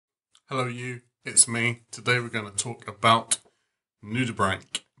Hello you, it's me. Today we're going to talk about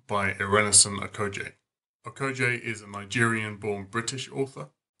Nudibranch by Irenosen Okojie. Okojie is a Nigerian-born British author,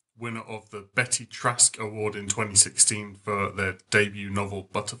 winner of the Betty Trask Award in 2016 for their debut novel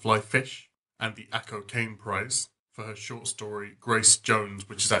Butterfly Fish, and the Akko Kane Prize for her short story Grace Jones,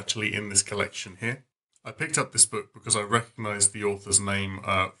 which is actually in this collection here. I picked up this book because I recognised the author's name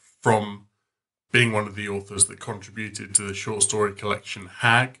from being one of the authors that contributed to the short story collection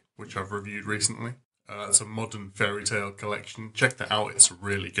Hag, which I've reviewed recently. It's a modern fairy tale collection. Check that out, it's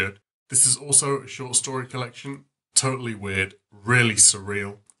really good. This is also a short story collection, totally weird, really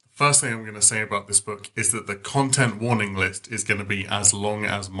surreal. The first thing I'm going to say about this book is that the content warning list is going to be as long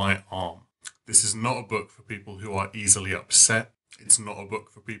as my arm. This is not a book for people who are easily upset. It's not a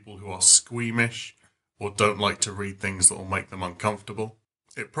book for people who are squeamish or don't like to read things that will make them uncomfortable.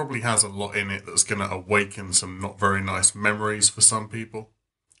 It probably has a lot in it that's going to awaken some not very nice memories for some people.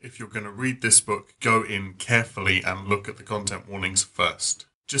 If you're going to read this book, go in carefully and look at the content warnings first.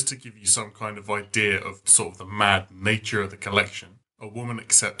 Just to give you some kind of idea of sort of the mad nature of the collection, a woman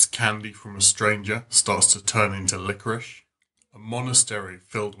accepts candy from a stranger, starts to turn into licorice. A monastery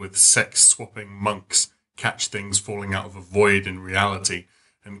filled with sex-swapping monks catch things falling out of a void in reality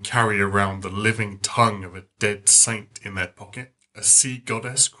and carry around the living tongue of a dead saint in their pocket. A sea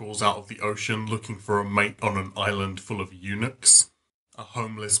goddess crawls out of the ocean looking for a mate on an island full of eunuchs. A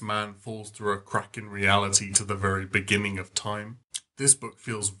homeless man falls through a crack in reality to the very beginning of time. This book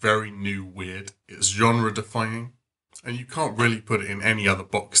feels very new weird. It's genre-defying, and you can't really put it in any other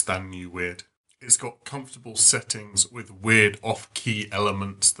box than new weird. It's got comfortable settings with weird off-key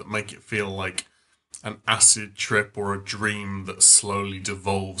elements that make it feel like an acid trip or a dream that slowly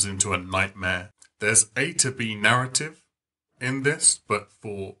devolves into a nightmare. There's A to B narrative in this, but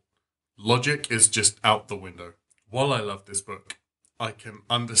for logic is just out the window. While I love this book, I can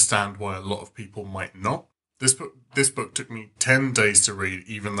understand why a lot of people might not. This book took me 10 days to read,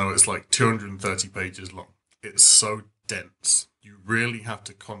 even though it's like 230 pages long. It's so dense. You really have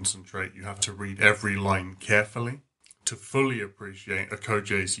to concentrate. You have to read every line carefully to fully appreciate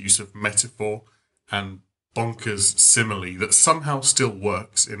Okojie's use of metaphor and bonkers simile that somehow still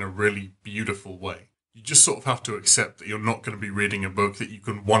works in a really beautiful way. You just sort of have to accept that you're not going to be reading a book that you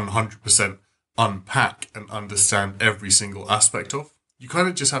can 100% unpack and understand every single aspect of. You kind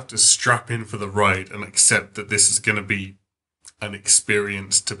of just have to strap in for the ride and accept that this is going to be an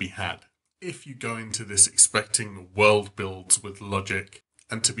experience to be had. If you go into this expecting world builds with logic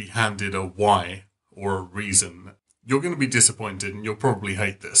and to be handed a why or a reason, you're going to be disappointed and you'll probably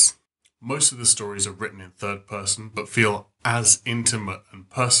hate this. Most of the stories are written in third person, but feel as intimate and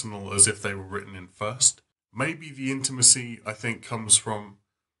personal as if they were written in first. Maybe the intimacy, I think, comes from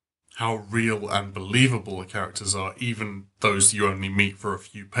how real and believable the characters are, even those you only meet for a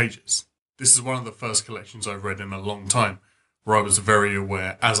few pages. This is one of the first collections I've read in a long time, where I was very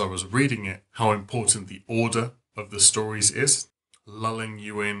aware, as I was reading it, how important the order of the stories is, lulling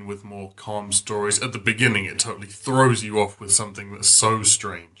you in with more calm stories. At the beginning, it totally throws you off with something that's so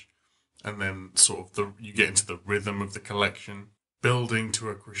strange. And then sort of you get into the rhythm of the collection, building to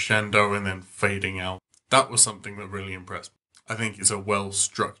a crescendo and then fading out. That was something that really impressed me. I think it's a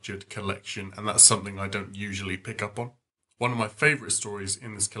well-structured collection, and that's something I don't usually pick up on. One of my favourite stories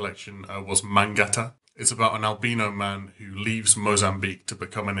in this collection was Mangata. It's about an albino man who leaves Mozambique to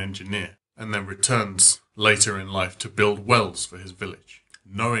become an engineer, and then returns later in life to build wells for his village,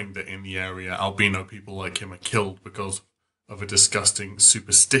 knowing that in the area albino people like him are killed because of a disgusting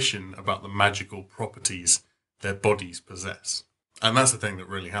superstition about the magical properties their bodies possess. And that's the thing that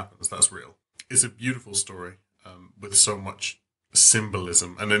really happens, that's real. It's a beautiful story with so much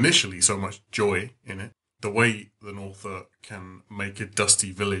symbolism and initially so much joy in it. The way an author can make a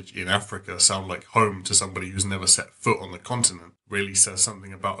dusty village in Africa sound like home to somebody who's never set foot on the continent really says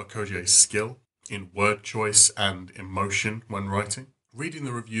something about Okojie's skill in word choice and emotion when writing. Reading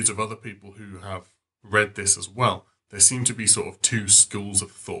the reviews of other people who have read this as well, there seem to be sort of two schools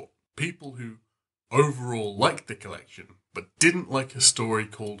of thought. People who overall liked the collection, but didn't like a story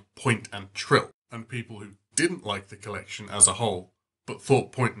called Point and Trill, and people who didn't like the collection as a whole, but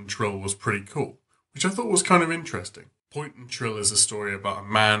thought Point and Trill was pretty cool, which I thought was kind of interesting. Point and Trill is a story about a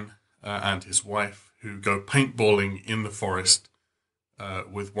man and his wife who go paintballing in the forest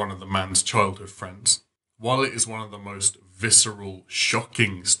with one of the man's childhood friends. While it is one of the most visceral,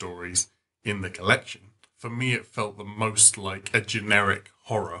 shocking stories in the collection, for me it felt the most like a generic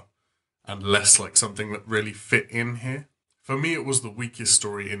horror and less like something that really fit in here. For me, it was the weakest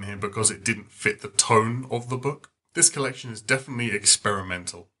story in here because it didn't fit the tone of the book. This collection is definitely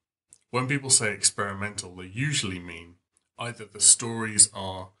experimental. When people say experimental, they usually mean either the stories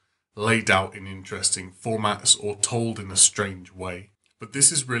are laid out in interesting formats or told in a strange way. But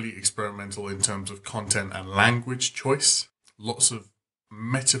this is really experimental in terms of content and language choice. Lots of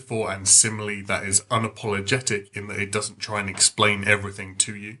metaphor and simile that is unapologetic in that it doesn't try and explain everything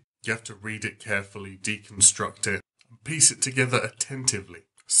to you. You have to read it carefully, deconstruct it, and piece it together attentively.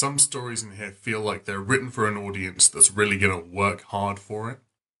 Some stories in here feel like they're written for an audience that's really going to work hard for it.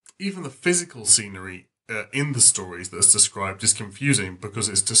 Even the physical scenery in the stories that's described is confusing because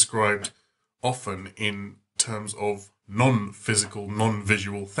it's described often in terms of non-physical,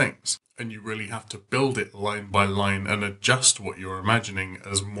 non-visual things. And you really have to build it line by line and adjust what you're imagining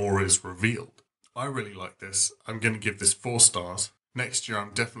as more is revealed. I really like this. I'm going to give this 4 stars. Next year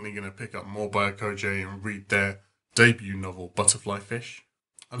I'm definitely going to pick up more by Okojie and read their debut novel, Butterfly Fish.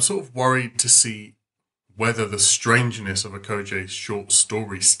 I'm sort of worried to see whether the strangeness of Okojie's short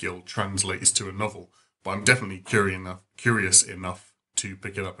story skill translates to a novel, but I'm definitely curious enough to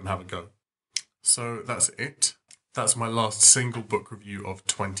pick it up and have a go. So that's it. That's my last single book review of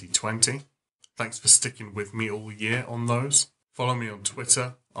 2020. Thanks for sticking with me all year on those. Follow me on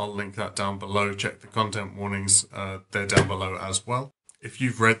Twitter. I'll link that down below. Check the content warnings. They're down below as well. If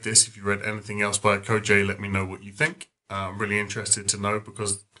you've read this, if you've read anything else by Okojie, let me know what you think. I'm really interested to know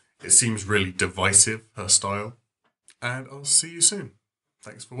because it seems really divisive, her style. And I'll see you soon.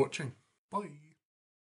 Thanks for watching. Bye.